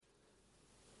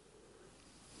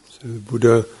So the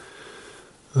Buddha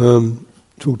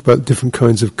talked about different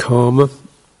kinds of karma,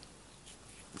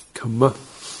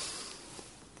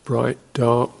 bright,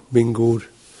 dark, mingled,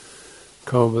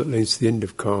 karma that leads to the end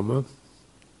of karma.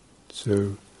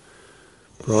 So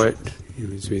bright,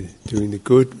 doing the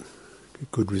good,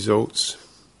 get good results.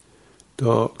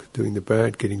 Dark, doing the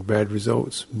bad, getting bad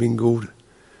results. Mingled,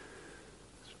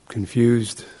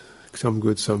 confused, some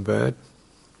good, some bad.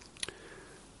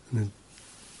 And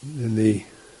then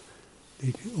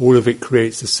all of it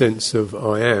creates a sense of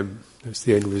I am. That's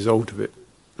the end result of it.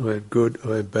 I am good,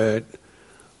 I am bad,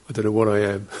 I don't know what I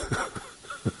am.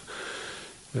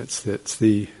 that's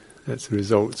the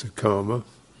results of karma.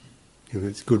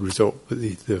 It's a good result, but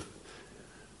the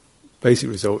basic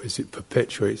result is it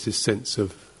perpetuates this sense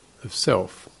of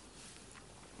self.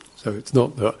 So it's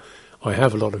not that I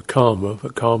have a lot of karma,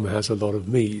 but karma has a lot of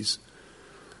me's.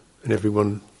 And I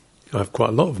have quite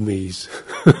a lot of me's.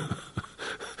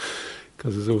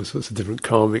 Because there's all sorts of different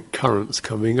karmic currents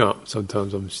coming up.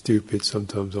 Sometimes I'm stupid,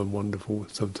 sometimes I'm wonderful,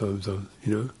 sometimes I'm,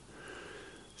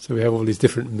 So we have all these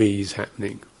different me's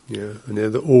happening, and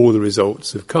they're all the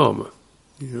results of karma,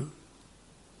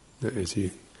 That is, you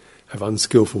have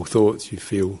unskillful thoughts, you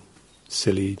feel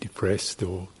silly, depressed,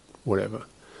 or whatever.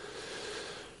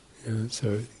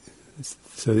 So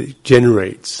it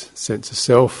generates a sense of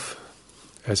self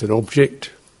as an object,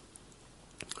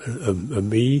 a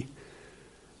me,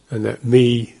 and that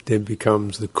me then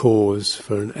becomes the cause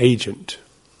for an agent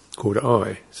called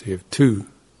I. So you have two.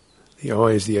 The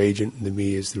I is the agent and the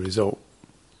me is the result.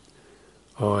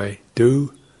 I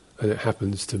do, and it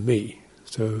happens to me.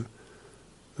 So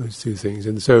those two things.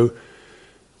 And so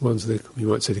one's you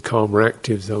might say the karma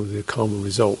active, the other the karma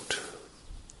result.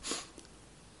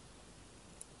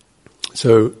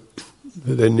 So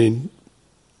but then in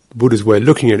Buddha's way of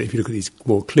looking at it, if you look at these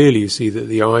more clearly, you see that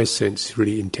the I sense is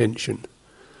really intention.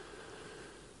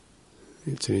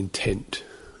 It's an intent,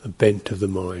 a bent of the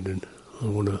mind, and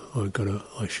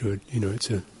I should,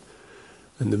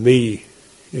 and the me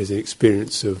is an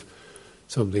experience of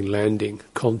something landing,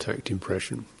 contact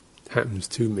impression, happens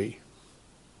to me.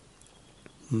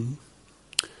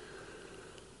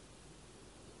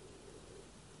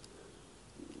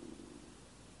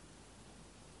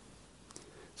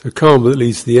 So karma that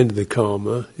leads to the end of the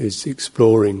karma is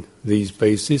exploring these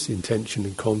bases, intention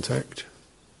and contact,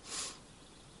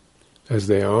 as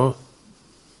they are.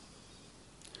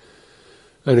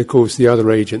 And of course the other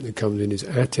agent that comes in is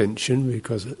attention,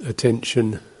 because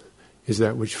attention is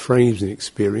that which frames an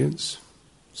experience,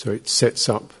 so it sets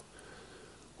up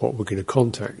what we're going to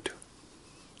contact.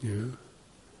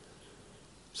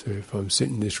 So if I'm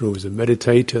sitting in this room as a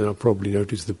meditator, I'll probably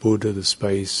notice the Buddha, the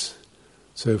space,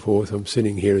 so forth. I'm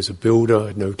sitting here as a builder,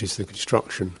 I'd notice the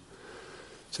construction.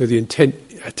 So the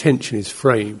attention is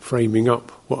framing up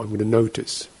what I'm going to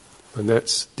notice. And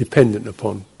that's dependent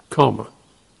upon karma,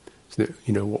 isn't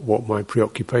it? What my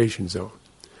preoccupations are.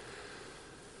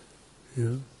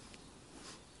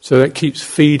 So that keeps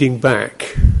feeding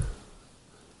back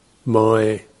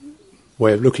my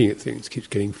way of looking at things, keeps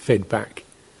getting fed back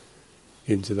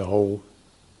into the whole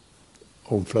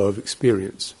flow of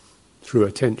experience through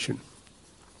attention.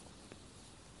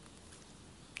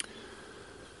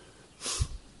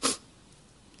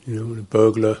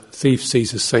 When a thief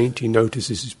sees a saint, he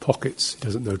notices his pockets, he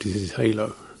doesn't notice his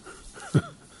halo.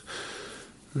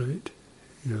 Right?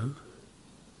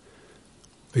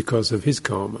 Because of his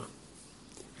karma,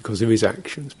 because of his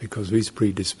actions, because of his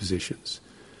predispositions.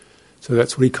 So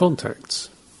that's what he contacts.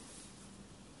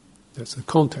 That's the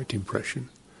contact impression.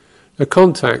 The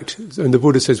contact, and the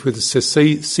Buddha says, with the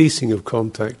ceasing of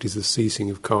contact is the ceasing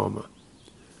of karma.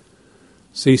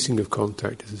 Ceasing of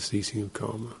contact is the ceasing of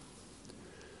karma.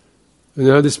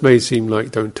 Now this may seem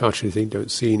like don't touch anything, don't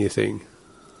see anything,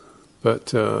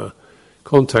 but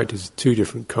contact is two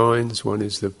different kinds. One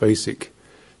is the basic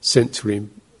sensory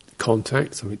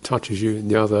contact, something touches you,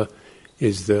 and the other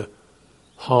is the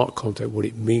heart contact, what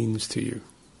it means to you.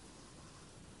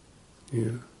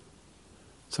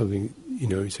 Something,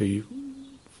 so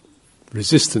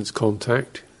resistance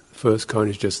contact, the first kind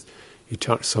is just you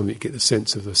touch something, you get the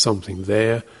sense of there's something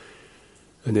there,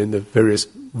 and then the various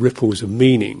ripples of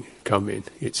meaning come in.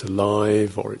 It's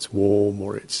alive, or it's warm,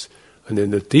 and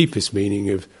then the deepest meaning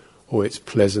of, it's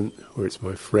pleasant, or it's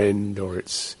my friend, or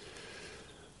it's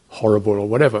horrible, or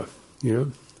whatever,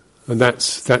 And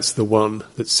that's the one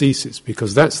that ceases,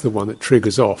 because that's the one that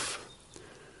triggers off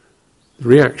the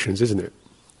reactions, isn't it?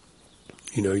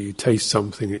 You taste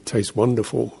something, it tastes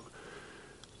wonderful.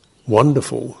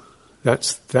 Wonderful,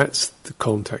 that's the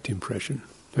contact impression.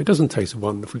 It doesn't taste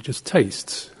wonderful, it just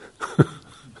tastes.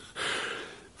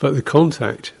 But the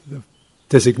contact,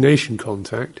 designation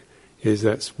contact is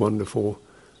that's wonderful.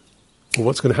 Well,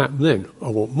 what's going to happen then? I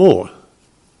want more,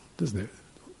 doesn't it?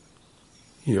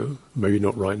 Maybe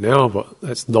not right now, but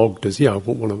that's logged as, I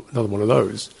want another one of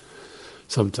those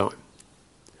sometime.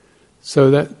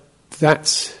 So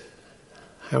that's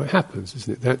how it happens,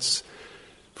 isn't it? That's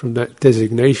from that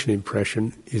designation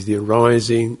impression is the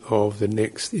arising of the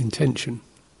next intention.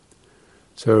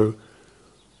 So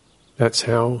that's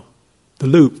how the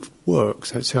loop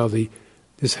works. That's how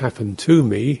this happened to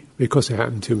me. Because it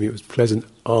happened to me, it was pleasant.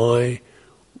 I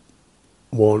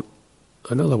want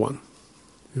another one.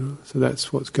 So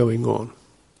that's what's going on.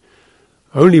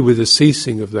 Only with the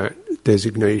ceasing of that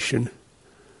designation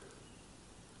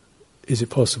is it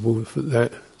possible that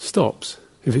that stops.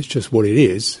 If it's just what it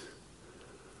is,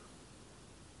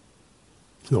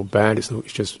 it's not bad, it's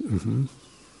just,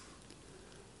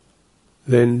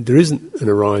 then there isn't an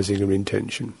arising of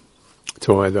intention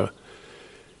to either,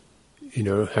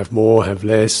 have more, have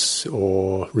less,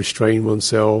 or restrain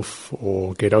oneself,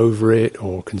 or get over it,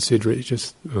 or consider it. It's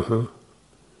just,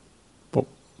 but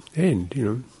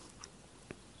end,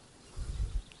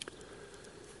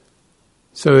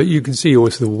 So you can see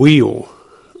also the wheel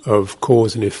of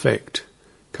cause and effect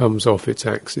comes off its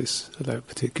axis at that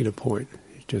particular point.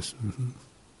 It's just,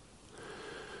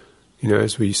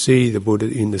 as we see the Buddha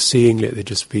in the seeing, let there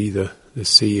just be the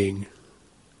seeing,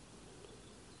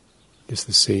 just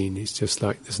the scene. It's just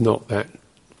like there's not that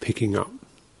picking up.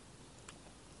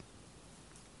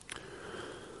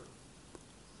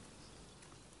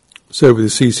 So with the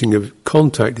ceasing of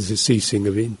contact is the ceasing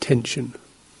of intention.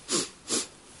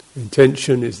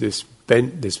 Intention is this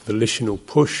bent, this volitional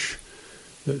push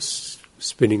that's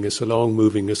spinning us along,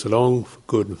 moving us along for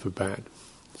good and for bad.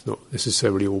 It's not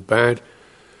necessarily all bad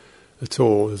at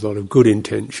all. There's a lot of good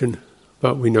intention,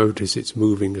 but we notice it's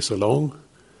moving us along.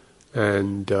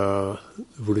 And the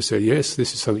Buddha said, yes,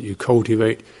 this is something you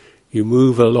cultivate. You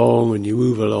move along and you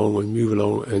move along and move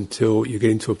along until you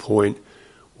get into a point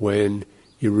when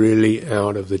you're really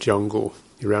out of the jungle.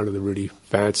 You're out of the really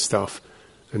bad stuff.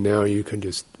 And now you can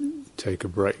just take a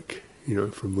break,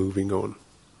 from moving on.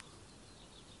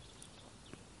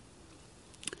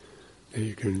 And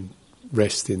you can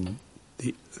rest in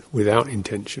without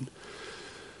intention.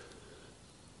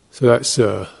 So that's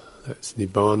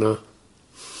nibbana,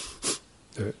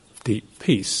 deep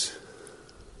peace.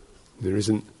 There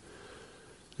isn't.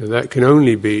 Now that can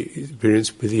only be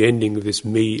experienced with the ending of this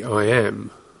me, I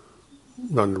am,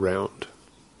 run around.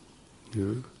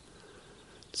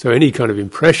 So any kind of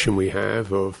impression we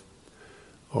have of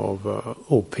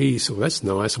peace, that's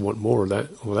nice, I want more of that,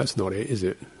 that's not it, is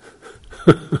it?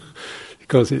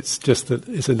 Because it's just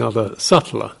it's another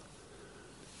subtler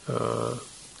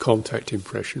contact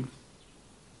impression.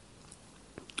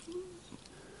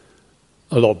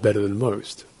 A lot better than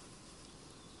most.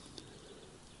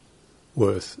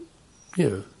 Worth,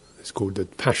 it's called the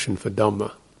passion for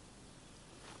Dhamma.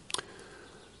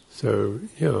 So,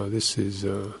 this is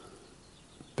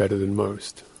better than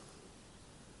most.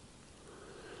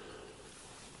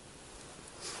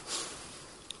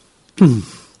 And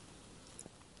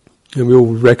we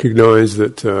all recognise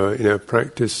that in our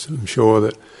practice, I'm sure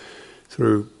that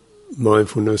through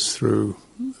mindfulness, through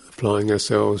applying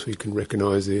ourselves, we can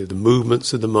recognise the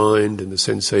movements of the mind and the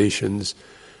sensations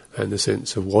and the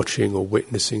sense of watching or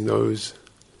witnessing those.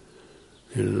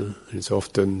 And it's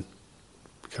often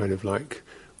kind of like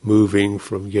moving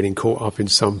from getting caught up in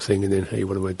something and then, hey,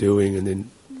 what am I doing? And then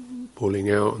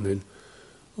pulling out and then,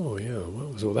 oh yeah,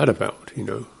 what was all that about?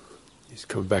 Just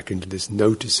come back into this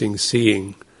noticing,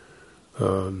 seeing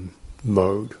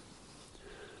mode.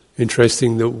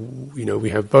 Interesting that we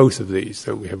have both of these.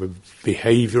 Don't we have a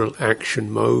behavioural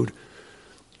action mode,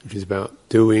 which is about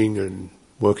doing and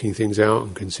working things out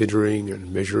and considering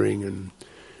and measuring and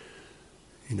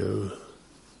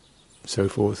so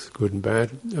forth, good and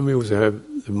bad. And we also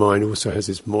have the mind also has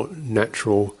this more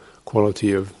natural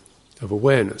quality of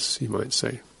awareness, you might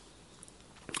say.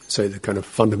 So the kind of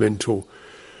fundamental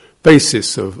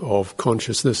basis of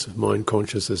consciousness, of mind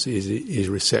consciousness, is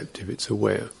receptive, it's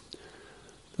aware.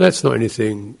 That's not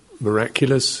anything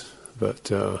miraculous,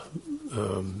 but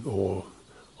or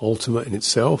ultimate in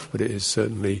itself, but it is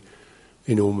certainly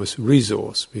enormous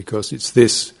resource, because it's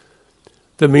this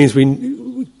that means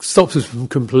it stops us from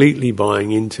completely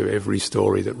buying into every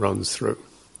story that runs through.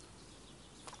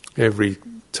 Every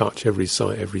touch, every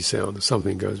sight, every sound,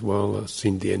 something goes, well, I've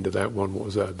seen the end of that one, what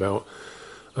was that about?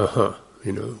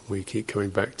 We keep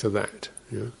coming back to that.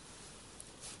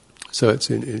 So it's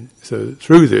so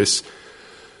through this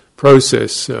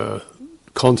process,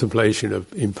 contemplation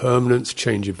of impermanence,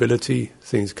 changeability,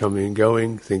 things coming and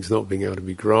going, things not being able to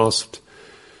be grasped,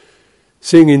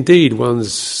 seeing indeed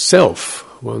one's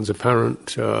self, one's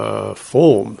apparent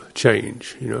form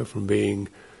change, from being,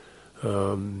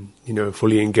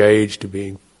 fully engaged to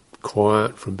being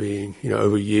quiet, from being,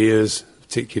 over years,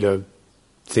 particular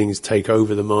things take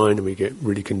over the mind and we get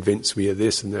really convinced we are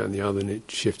this and that and the other, and it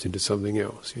shifts into something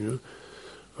else,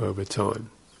 over time.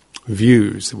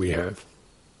 Views that we have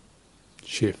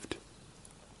shift.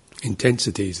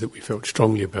 Intensities that we felt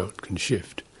strongly about can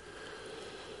shift.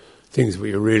 Things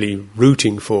we are really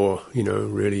rooting for,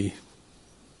 really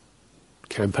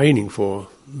campaigning for.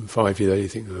 5 years later you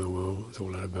think, oh well, what's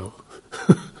all that about?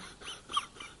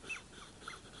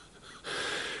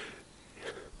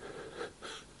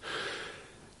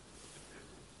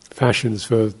 Passions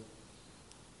for,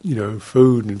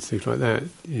 food and things like that,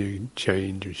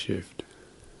 change and shift.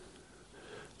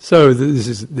 So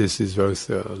this is both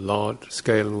a large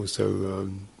scale and also,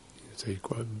 say,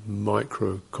 quite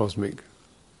microcosmic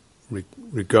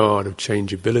regard of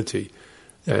changeability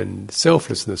and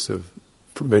selflessness of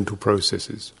mental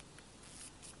processes.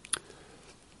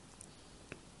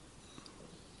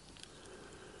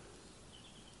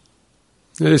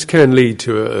 Now this can lead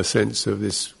to a sense of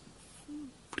this.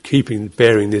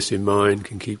 Bearing this in mind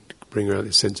can bring out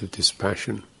this sense of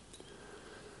dispassion.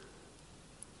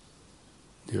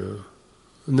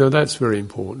 No, that's very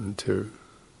important too.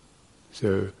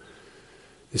 So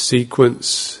the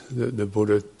sequence that the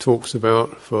Buddha talks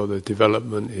about for the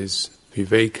development is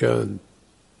viveka,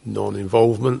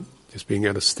 non-involvement, just being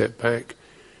able to step back,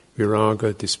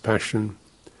 viraga, dispassion,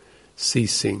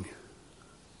 ceasing,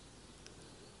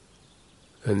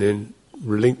 and then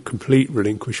complete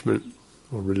relinquishment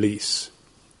or release.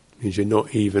 Means you're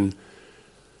not even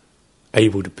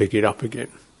able to pick it up again.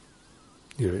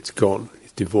 It's gone,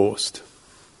 it's divorced.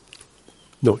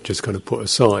 Not just kind of put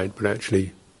aside, but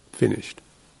actually finished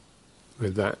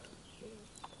with that.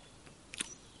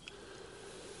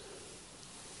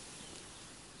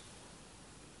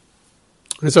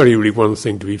 There's only really one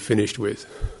thing to be finished with.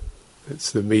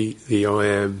 It's the me, the I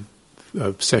am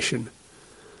obsession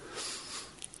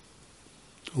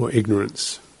or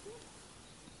ignorance.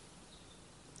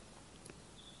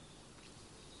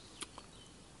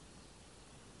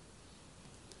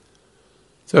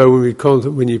 So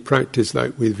when you practice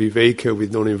like with viveka,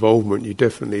 with non-involvement,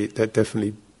 that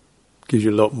definitely gives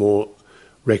you a lot more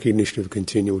recognition of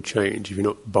continual change. If you're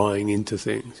not buying into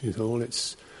things,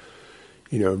 it's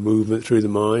movement through the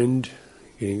mind,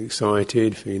 getting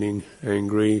excited, feeling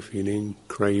angry, feeling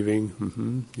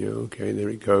craving. Okay, there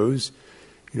it goes.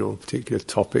 Particular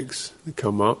topics that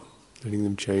come up, letting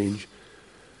them change.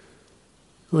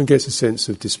 One gets a sense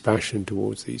of dispassion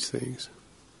towards these things.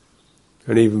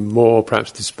 And even more,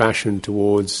 perhaps, dispassion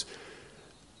towards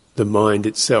the mind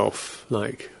itself.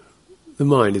 Like, the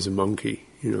mind is a monkey,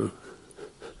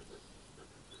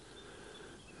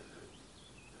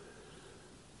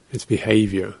 Its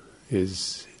behaviour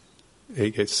it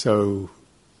gets so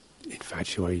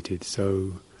infatuated,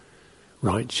 so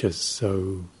righteous,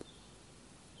 so,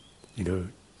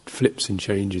 flips and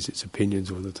changes its opinions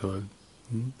all the time.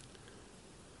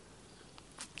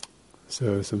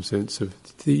 So some sense of,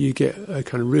 you get a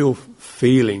kind of real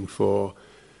feeling for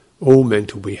all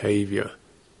mental behaviour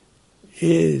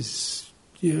is,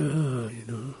 not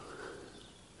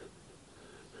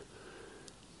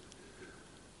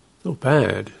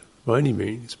bad by any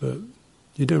means, but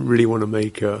you don't really want to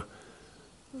make take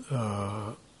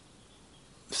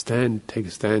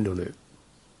a stand on it.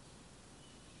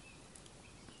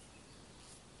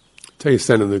 Take a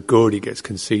stand on the good, he gets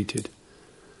conceited,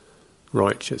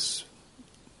 righteous.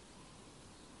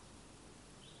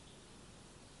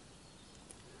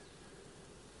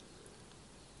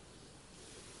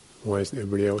 Why isn't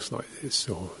everybody else like this?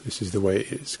 Or this is the way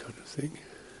it is, kind of thing.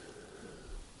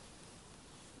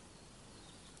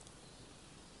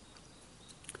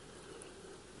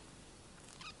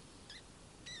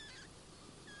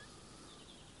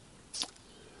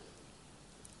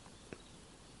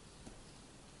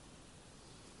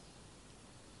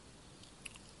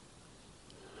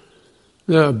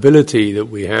 The ability that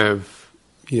we have,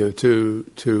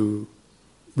 to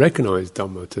recognise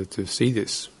Dhamma, to see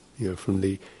this, from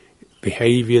the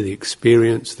behaviour, the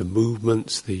experience, the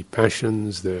movements, the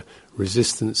passions, the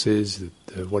resistances,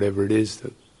 the whatever it is,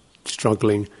 the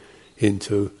struggling,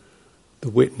 into the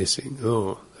witnessing.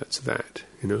 Oh, that's that,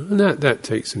 and that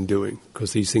takes some doing,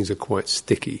 because these things are quite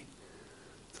sticky.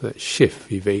 So that shift,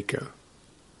 viveka,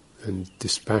 and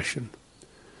dispassion,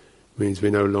 means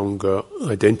we're no longer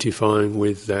identifying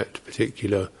with that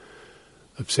particular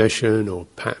obsession or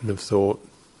pattern of thought.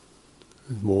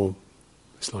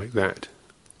 It's like that.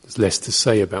 There's less to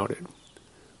say about it.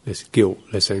 Less guilt,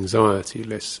 less anxiety,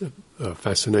 less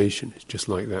fascination. It's just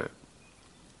like that.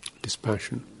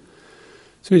 Dispassion.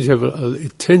 So you have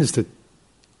it tends to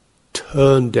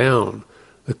turn down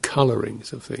the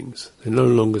colourings of things. They're no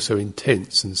longer so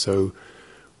intense and so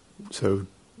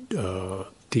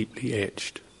deeply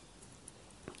etched.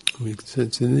 And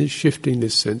it's shifting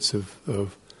this sense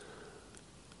of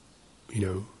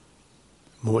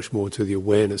much more to the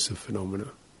awareness of phenomena.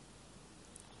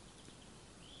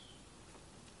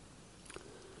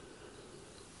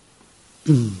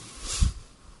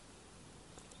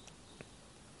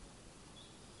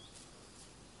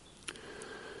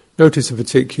 Notice in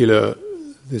particular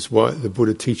this why the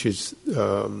Buddha teaches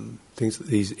things that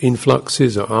these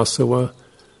influxes are asava,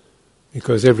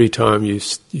 because every time you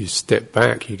step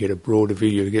back you get a broader view,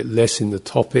 you get less in the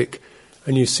topic,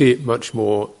 and you see it much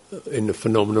more in the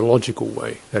phenomenological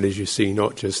way. That is, you see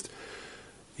not just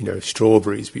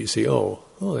strawberries, but you see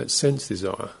that's sense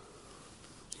desire.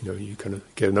 You kind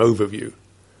of get an overview.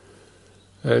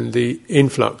 And the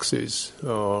influxes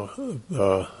are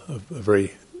a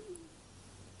very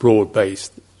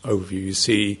broad-based overview. You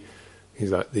see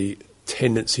things like the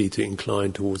tendency to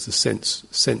incline towards the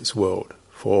sense world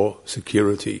for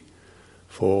security,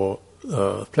 for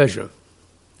pleasure.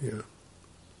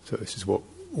 So this is what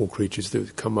all creatures do.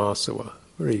 Kamasava,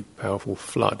 very powerful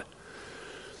flood.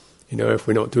 If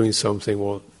we're not doing something,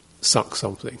 we'll suck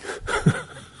something.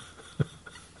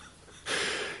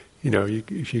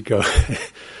 If you go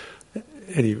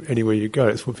anywhere you go,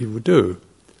 that's what people do.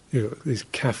 There's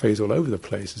cafes all over the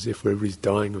place, as if everybody's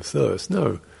dying of thirst.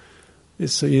 No,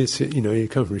 it's so you sit. You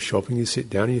come from shopping, you sit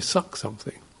down, and you suck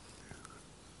something.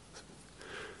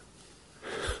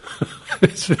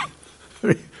 It's a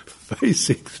very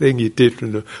basic thing you did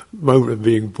from the moment of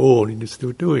being born, and you're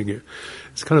still doing it.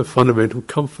 It's kind of fundamental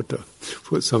comforter.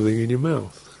 Put something in your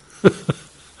mouth,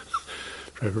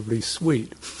 preferably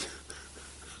sweet.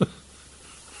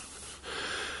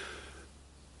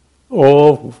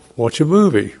 Or watch a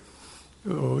movie,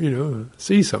 or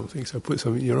see something. So put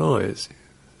something in your eyes,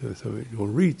 or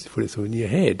read. Put something in your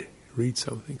head. Read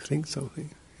something, think something.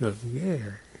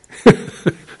 Yeah.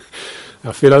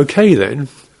 I feel okay then.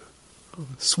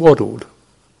 Swaddled,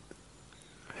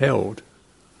 held.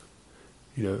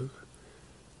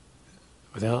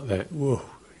 Without that, whoa.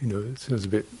 It sounds a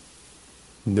bit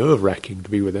nerve-wracking to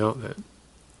be without that.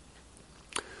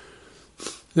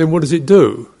 Then what does it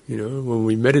do? When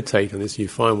we meditate on this, you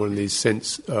find one of these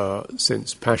sense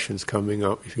passions coming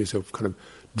up. If you're sort of kind of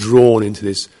drawn into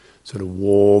this sort of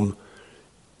warm,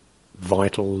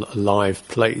 vital, alive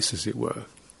place, as it were.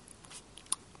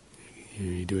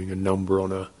 You're doing a number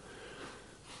on a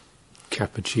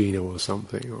cappuccino or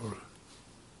something, or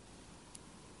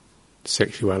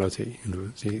sexuality.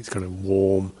 It's kind of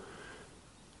warm,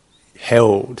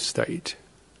 held state.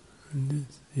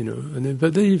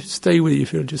 But then you stay with it, you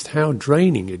feel just how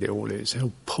draining it all is,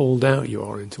 how pulled out you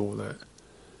are into all that,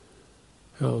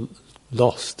 how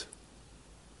lost.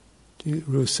 You get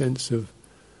a real sense of,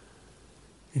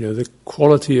 the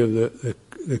quality of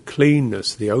the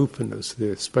cleanness, the openness,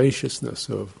 the spaciousness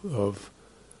of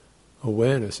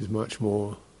awareness is much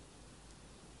more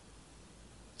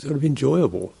sort of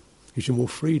enjoyable. Gives you more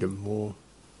freedom, more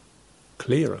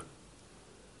clearer.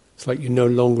 It's like you're no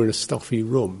longer in a stuffy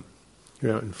room.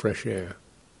 You're out in fresh air.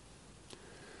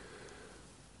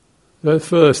 The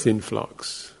first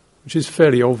influx, which is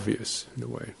fairly obvious in a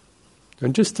way.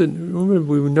 And just to remember,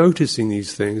 we were noticing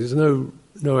these things. There's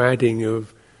no adding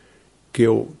of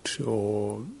guilt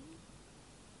or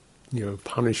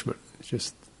punishment. It's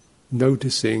just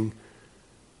noticing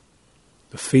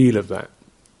the feel of that.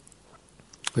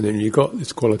 And then you've got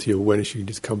this quality of awareness, you can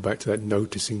just come back to that,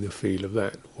 noticing the feel of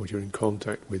that, what you're in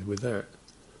contact with that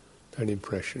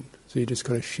impression. So you're just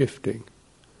kind of shifting.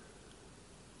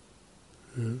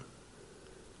 And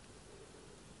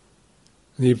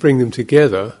you bring them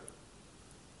together.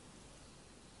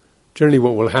 Generally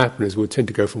what will happen is we'll tend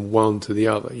to go from one to the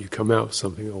other. You come out of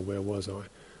something, where was I?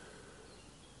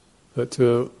 But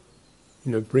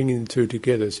bringing the two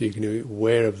together so you can be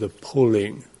aware of the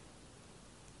pulling.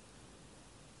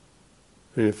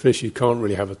 And at first you can't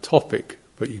really have a topic,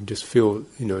 but you can just feel,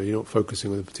 you're not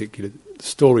focusing on a particular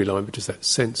storyline, but just that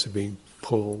sense of being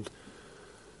pulled.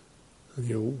 And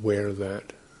you're aware of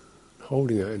that.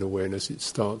 Holding that in awareness, it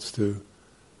starts to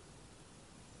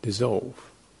dissolve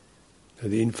at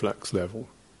the influx level.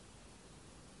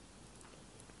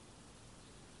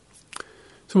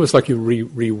 It's almost like you're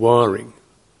rewiring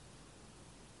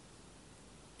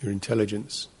your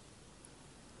intelligence.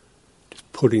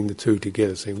 Just putting the two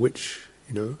together, saying which,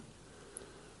 and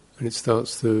it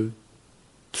starts to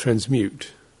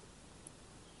transmute.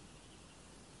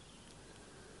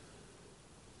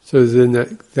 So then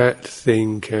that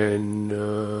thing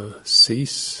can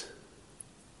cease,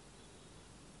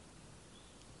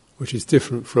 which is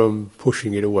different from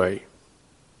pushing it away.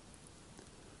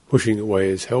 Pushing it away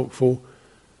is helpful,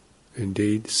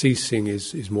 indeed. Ceasing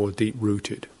is more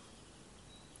deep-rooted.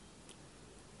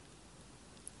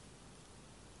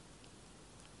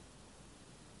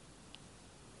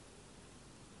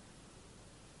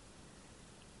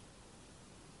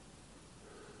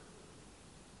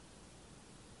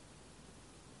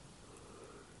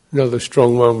 Another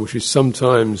strong one, which is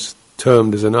sometimes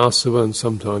termed as an asava and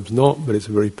sometimes not, but it's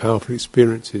a very powerful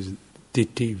experience, is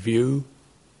ditthi view.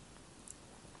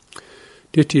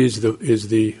 Ditthi is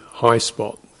the high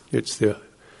spot, it's the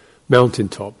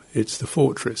mountaintop, it's the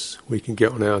fortress. We can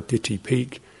get on our ditthi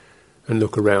peak and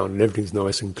look around and everything's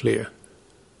nice and clear.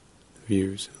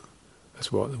 Views.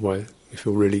 That's why you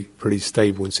feel really pretty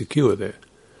stable and secure there.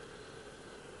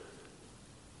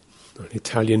 An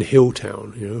Italian hill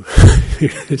town,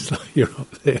 it's like you're up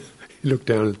there. You look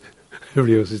down,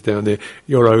 everybody else is down there.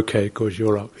 You're okay because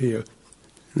you're up here.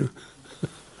 The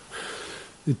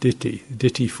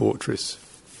ditthi fortress.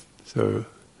 So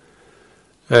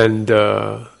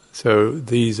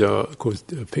these are, of course,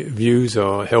 views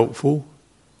are helpful.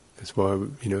 That's why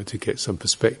to get some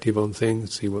perspective on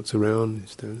things, see what's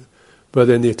around. But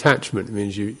then the attachment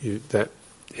means that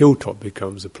hilltop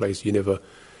becomes a place you never.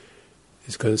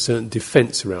 There's got a certain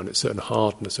defence around it, certain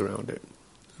hardness around it.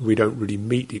 We don't really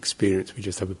meet the experience, we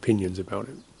just have opinions about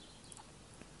it.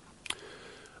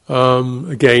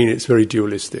 Again, it's very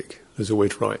dualistic. There's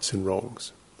always rights and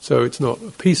wrongs. So it's not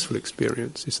a peaceful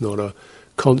experience, it's not a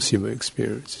consummate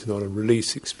experience, it's not a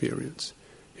release experience.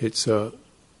 It's a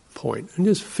point. And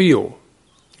just feel.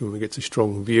 When we get a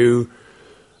strong view,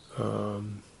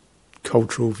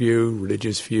 cultural view,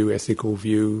 religious view, ethical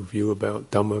view about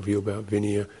Dhamma, view about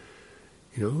Vinaya,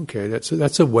 okay,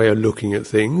 that's a way of looking at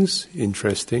things.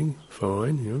 Interesting,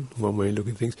 fine. One way of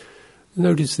looking at things.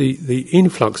 Notice the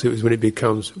influx of it is when it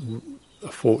becomes a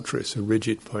fortress, a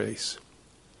rigid place,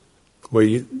 where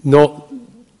you're not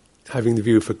having the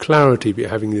view for clarity, but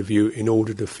having the view in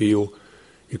order to feel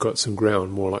you've got some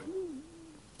ground, more like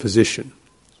position,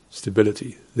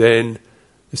 stability. Then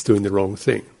it's doing the wrong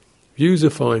thing. Views are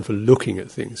fine for looking at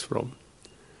things from,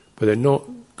 but they're not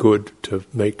good to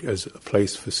make as a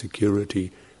place for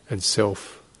security and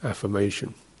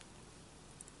self-affirmation.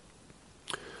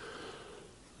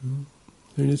 And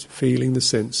it's feeling the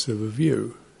sense of a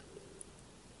view.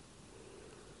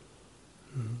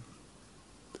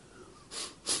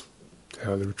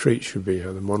 How the retreat should be,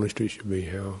 how the monastery should be,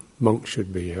 how monks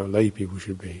should be, how lay people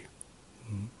should be.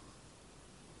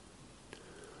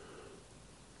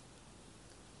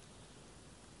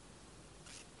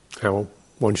 How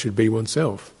one should be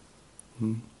oneself.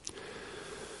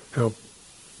 How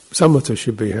samatha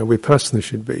should be, how vipassana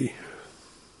should be.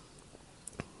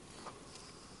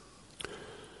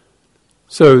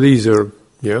 So these are,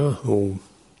 all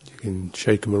you can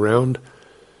shake them around.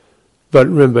 But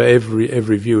remember,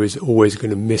 every view is always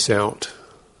going to miss out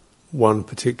one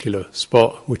particular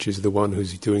spot, which is the one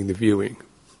who's doing the viewing.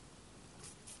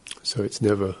 So it's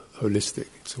never holistic.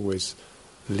 It always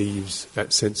leaves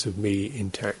that sense of me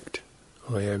intact.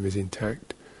 I am is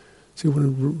intact. So you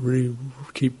want to really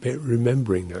keep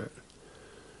remembering that.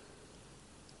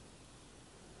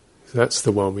 That's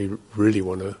the one we really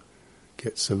want to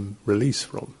get some release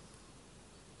from.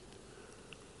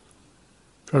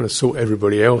 Trying to sort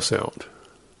everybody else out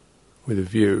with a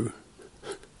view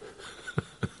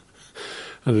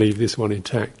and leave this one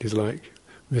intact is like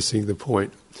missing the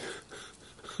point.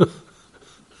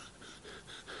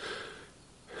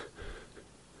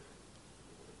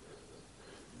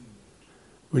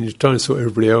 When you're trying to sort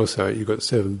everybody else out, you've got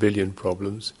 7 billion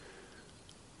problems.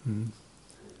 When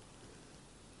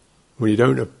you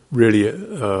don't really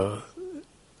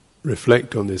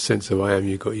reflect on this sense of I am,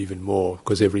 you've got even more,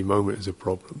 because every moment is a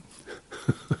problem.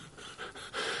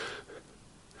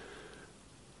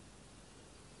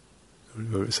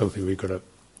 It's something we've got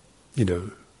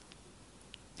to,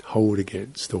 hold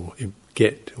against or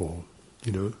get or,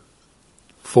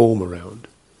 form around.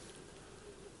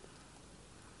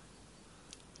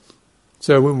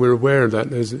 So when we're aware of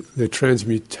that, there's the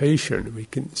transmutation. We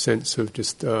can sense of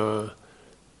just your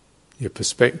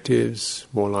perspectives,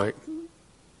 more like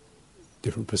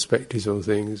different perspectives on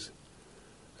things,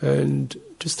 and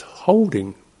just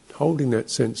holding that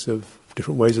sense of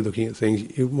different ways of looking at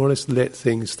things. You want to let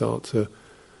things start to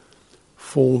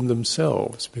form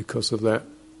themselves because of that,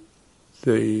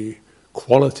 the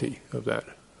quality of that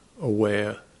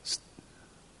aware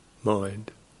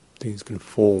mind. Things can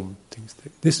form.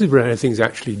 This is where things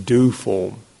actually do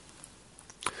form.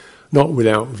 Not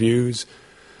without views,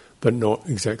 but not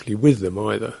exactly with them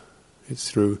either. It's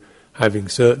through having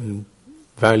certain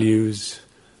values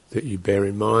that you bear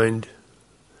in mind,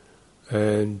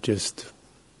 and just,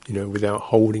 without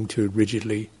holding to it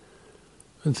rigidly,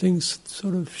 and things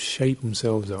sort of shape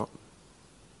themselves up.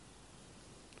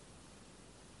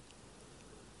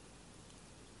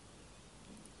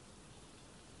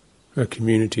 How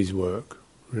communities work,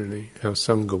 really, how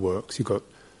Sangha works. You've got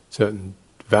certain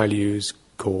values,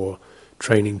 core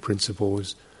training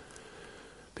principles.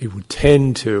 People will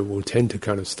tend to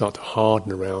kind of start to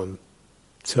harden around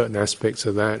certain aspects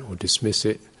of that or dismiss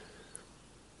it.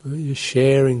 You're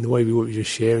sharing the way we work, you're just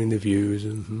sharing the views,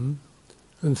 and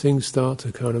things start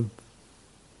to kind of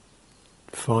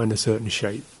find a certain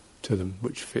shape to them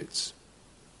which fits.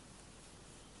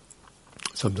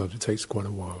 Sometimes it takes quite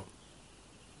a while.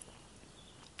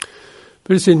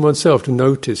 But it's in oneself to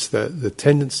notice that the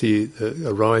tendency that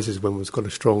arises when one's got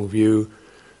a strong view,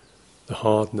 the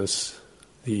hardness,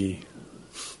 the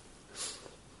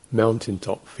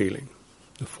mountaintop feeling,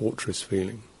 the fortress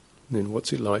feeling. And then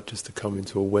what's it like just to come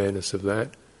into awareness of that,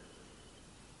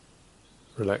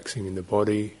 relaxing in the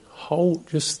body,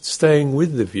 just staying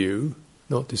with the view,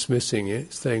 not dismissing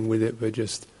it, staying with it, but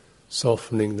just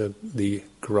softening the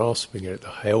grasping it, the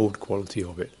held quality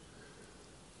of it.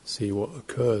 See what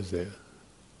occurs there.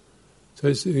 So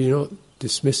you're not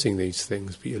dismissing these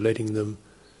things, but you're letting them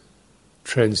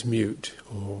transmute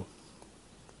or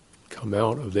come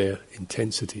out of their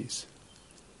intensities.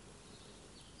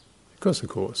 Because, of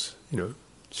course,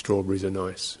 strawberries are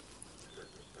nice.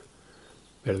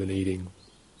 Better than eating,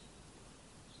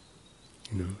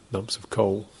 lumps of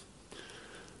coal.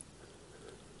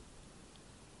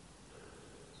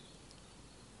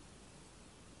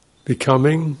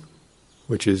 Becoming,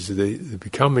 which is the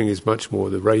becoming is much more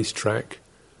the racetrack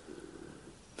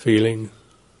feeling,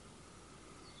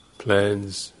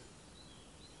 plans,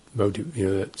 motive,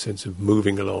 that sense of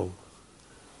moving along.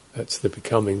 That's the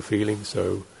becoming feeling.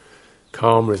 So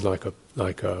karma is like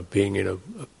a being in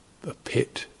a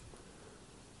pit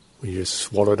when you're just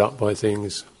swallowed up by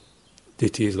things.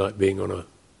 Ditthi is like being on a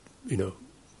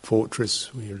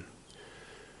fortress.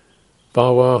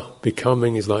 Bhava,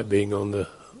 becoming, is like being on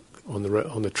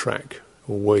the track,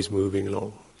 always moving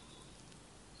along.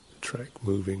 The track,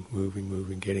 moving,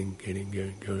 getting,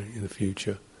 going in the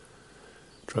future,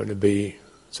 trying to be.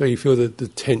 So you feel the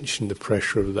tension, the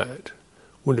pressure of that.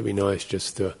 Wouldn't it be nice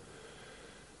just to,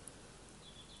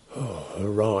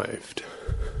 arrived.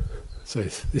 So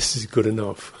this is good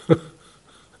enough.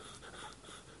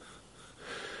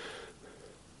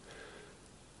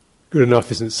 Good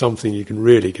enough isn't something you can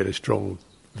really get a strong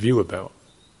view about.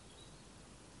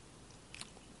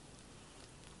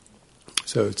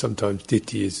 So sometimes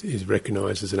ditthi is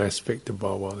recognised as an aspect of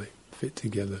bhava, they fit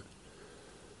together.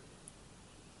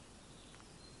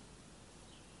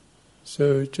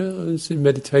 So just in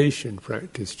meditation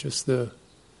practice, just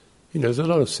there's a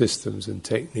lot of systems and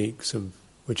techniques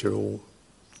which are all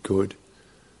good.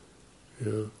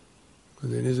 And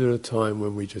then is there a time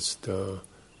when we just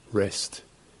rest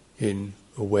in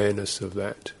awareness of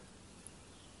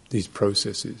these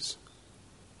processes?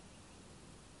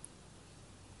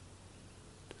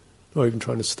 Not even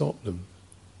trying to stop them.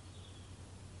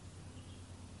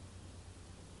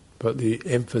 But the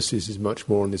emphasis is much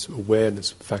more on this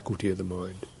awareness faculty of the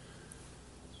mind.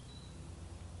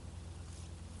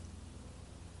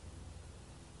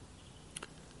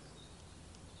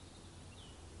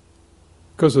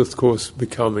 Because of course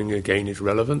becoming again is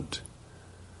relevant.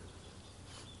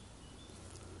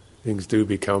 Things do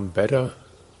become better.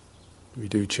 We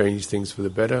do change things for the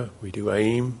better. We do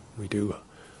aim. We do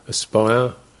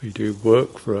aspire. We do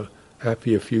work for a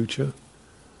happier future,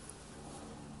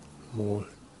 more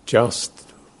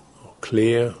just, or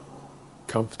clear,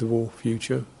 comfortable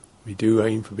future. We do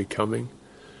aim for becoming.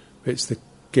 But it's the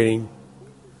getting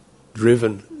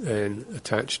driven and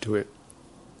attached to it.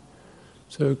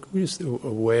 So we're just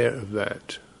aware of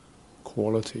that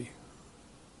quality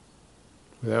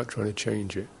without trying to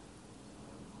change it.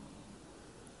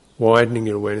 Widening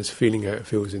your awareness, feeling how it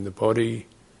feels in the body,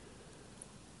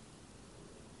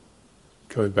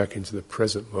 going back into the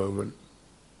present moment,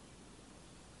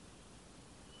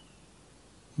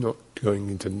 not going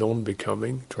into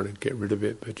non-becoming, trying to get rid of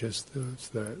it, but just it's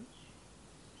that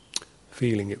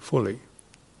feeling it fully.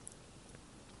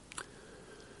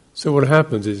 So what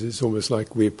happens is it's almost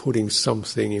like we're putting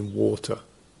something in water,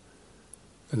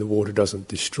 and the water doesn't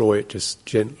destroy it, just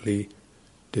gently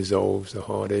dissolves the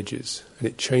hard edges, and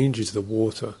it changes the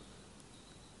water.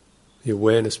 The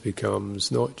awareness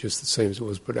becomes not just the same as it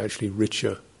was, but actually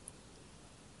richer,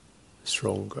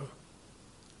 stronger.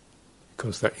 It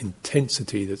because that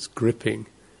intensity that's gripping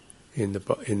in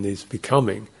this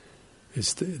becoming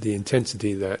is the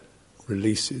intensity that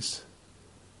releases,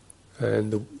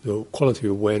 and the quality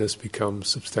of awareness becomes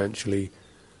substantially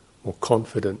more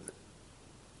confident,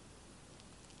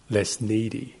 less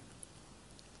needy.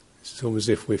 It's almost as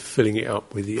if we're filling it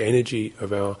up with the energy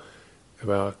of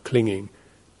our clinging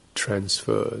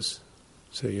transfers.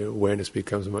 So your awareness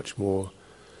becomes much more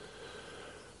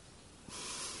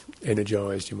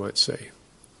energized, you might say,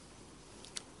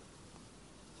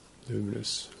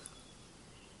 luminous.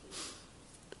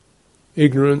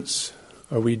 Ignorance,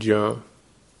 avijja,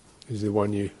 is the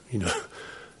one you know,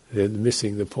 they're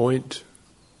missing the point.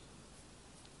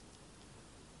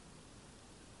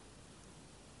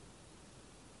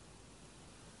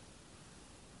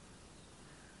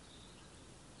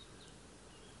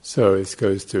 So this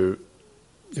goes to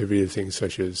everything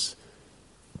such as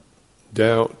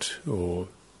doubt, or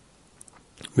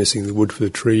missing the wood for the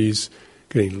trees,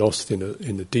 getting lost in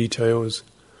the details.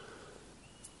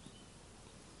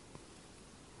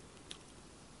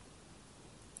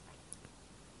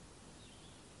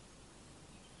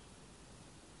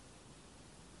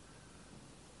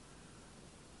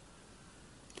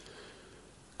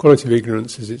 Quality of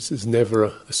ignorance is it's never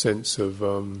a sense of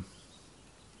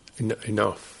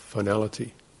enough,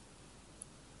 finality.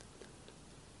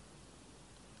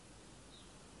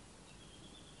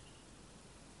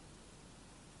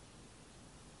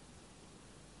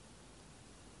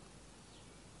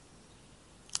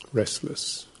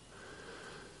 Restless.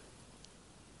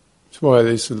 That's why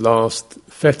these last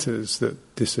fetters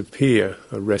that disappear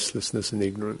are restlessness and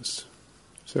ignorance.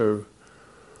 So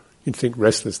you'd think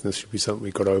restlessness should be something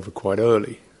we got over quite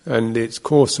early, and its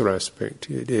coarser aspect,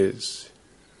 it is.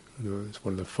 You know, it's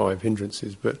one of the 5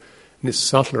 hindrances, but in its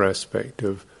subtler aspect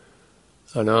of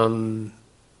an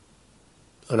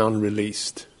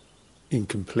unreleased,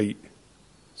 incomplete,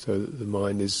 so that the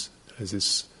mind has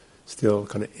this still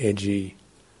kind of edgy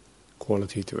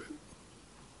quality to it.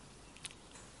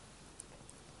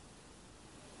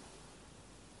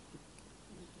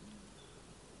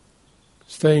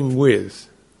 Staying with,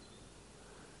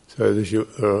 so there's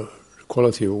your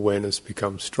quality of awareness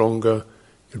becomes stronger,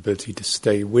 your ability to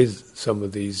stay with some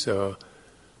of these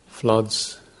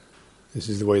floods. This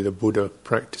is the way the Buddha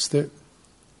practiced it.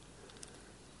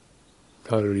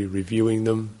 Thoroughly reviewing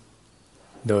them,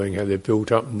 knowing how they're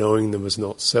built up, knowing them as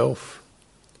not self,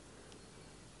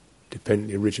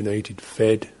 dependently originated,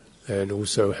 fed, and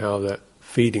also how that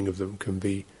feeding of them can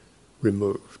be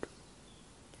removed.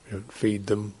 We don't feed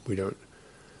them, we don't.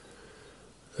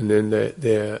 And then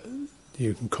they're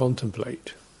you can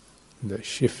contemplate, and that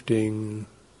shifting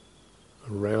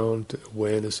around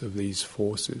awareness of these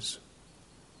forces.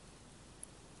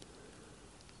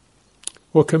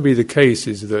 What can be the case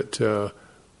is that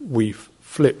we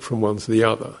flip from one to the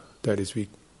other. That is, we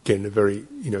get in a very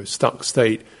stuck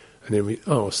state, and then we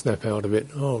snap out of it.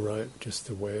 Oh right, just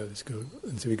aware. Let's go,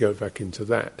 and so we go back into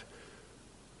that,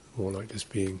 more like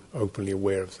just being openly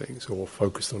aware of things or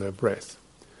focused on our breath.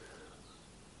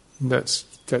 And that's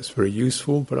very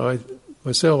useful. But I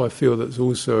feel that's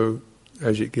also,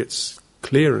 as it gets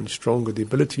clearer and stronger, the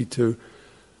ability to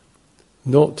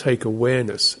not take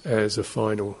awareness as a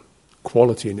final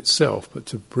quality in itself, but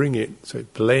to bring it so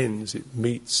it blends, it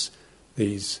meets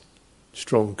these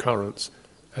strong currents,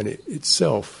 and it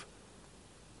itself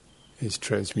is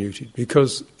transmuted.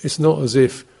 Because it's not as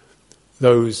if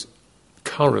those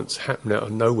currents happen out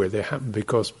of nowhere. They happen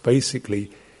because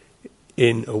basically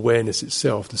in awareness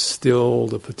itself there's still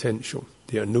the potential,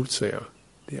 the anutsaya,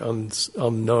 the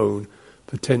unknown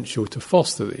potential to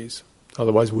foster these.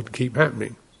 Otherwise it wouldn't keep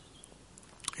happening.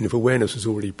 And if awareness was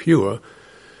already pure,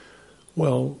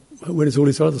 well, where does all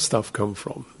this other stuff come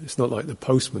from? It's not like the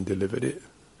postman delivered it.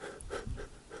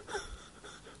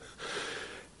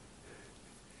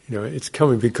 It's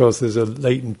coming because there's a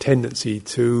latent tendency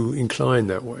to incline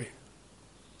that way.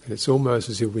 And it's almost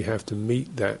as if we have to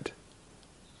meet that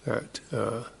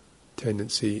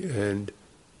tendency and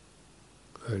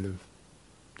kind of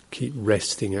keep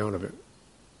resting out of it.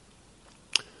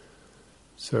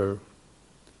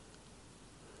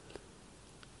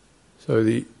 But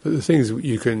the thing is,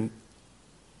 you can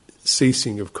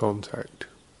ceasing of contact.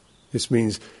 This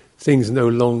means things no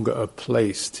longer are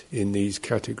placed in these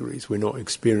categories. We're not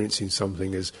experiencing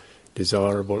something as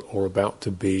desirable or about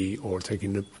to be or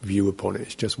taking a view upon it.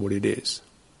 It's just what it is.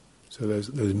 So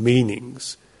those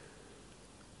meanings,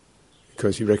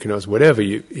 because you recognise whatever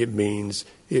it means,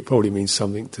 it probably means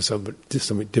something to somebody,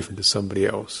 something different to somebody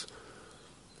else.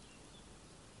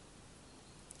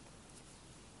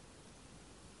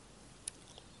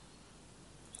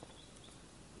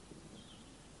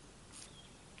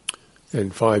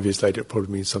 And 5 years later it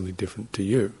probably means something different to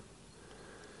you.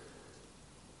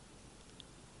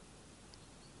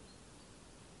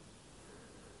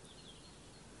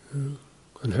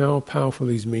 And how powerful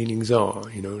these meanings are,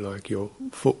 like your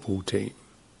football team,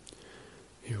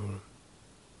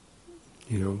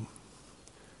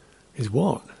 is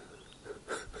what?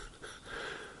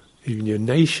 Even your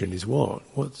nation is what?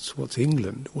 What's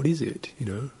England? What is it,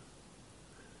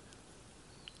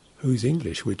 Who's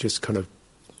English? We're just kind of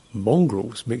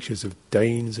mongrels, mixtures of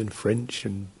Danes and French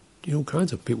and all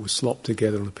kinds of people slop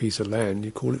together on a piece of land.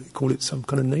 You call it some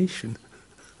kind of nation.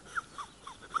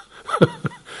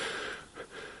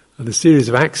 And a series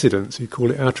of accidents, you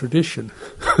call it our tradition.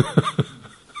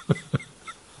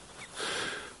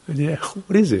 And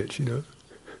what is it, Even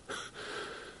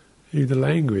the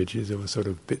language is all sort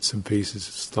of bits and pieces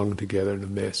slung together in a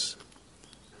mess.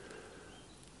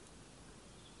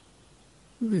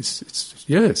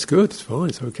 It's good, it's fine,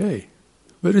 it's okay.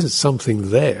 But isn't something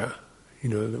there,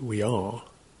 that we are?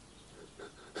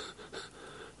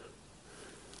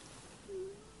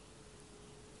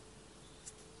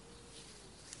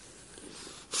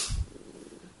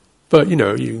 But, you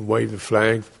can wave the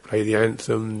flag, play the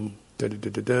anthem,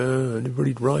 da-da-da-da-da, and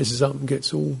everybody rises up and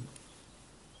gets all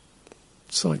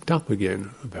psyched up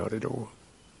again about it all.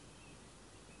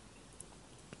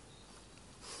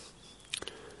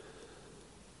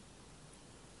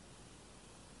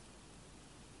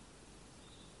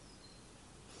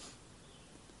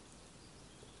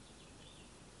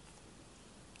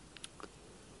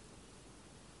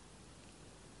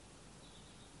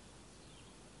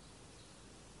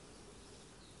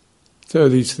 So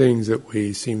these things that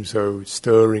we seem so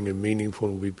stirring and meaningful,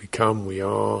 we become, we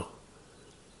are,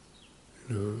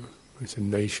 it's a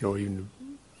nation or even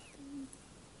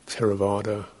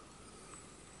Theravada,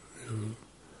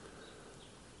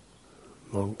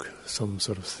 monk, some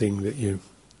sort of thing that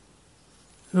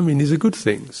these are good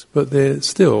things, but they're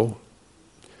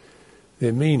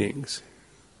meanings.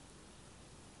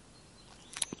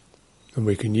 And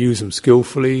we can use them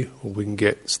skillfully or we can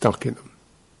get stuck in them.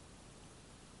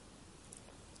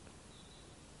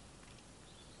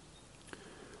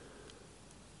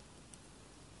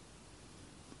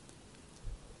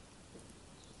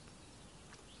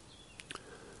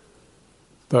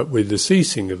 But with the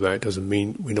ceasing of that doesn't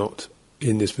mean we're not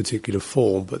in this particular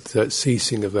form, but that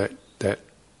ceasing of that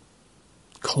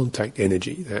contact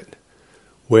energy, that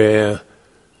where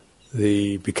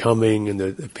the becoming and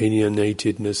the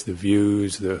opinionatedness, the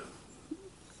views, the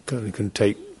kind of can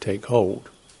take hold.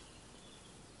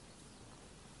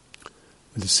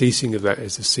 And the ceasing of that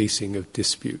is the ceasing of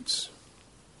disputes.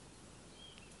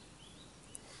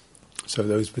 So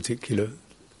those particular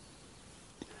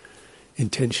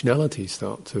intentionalities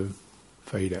start to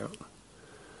fade out.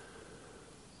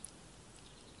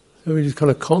 So we just kind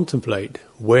of contemplate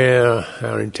where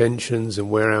our intentions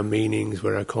and where our meanings,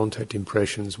 where our contact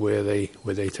impressions, where they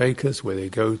take us, where they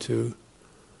go to.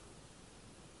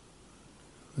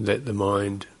 Let the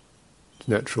mind,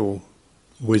 natural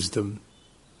wisdom,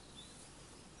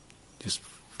 just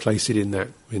place it in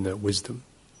that wisdom,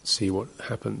 see what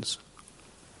happens.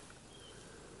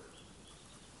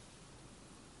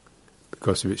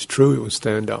 Because if it's true, it will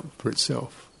stand up for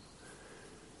itself.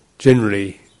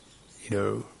 Generally,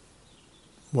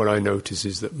 what I notice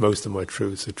is that most of my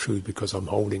truths are true because I'm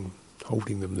holding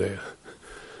them there.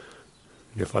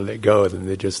 And if I let go of them,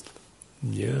 they're just,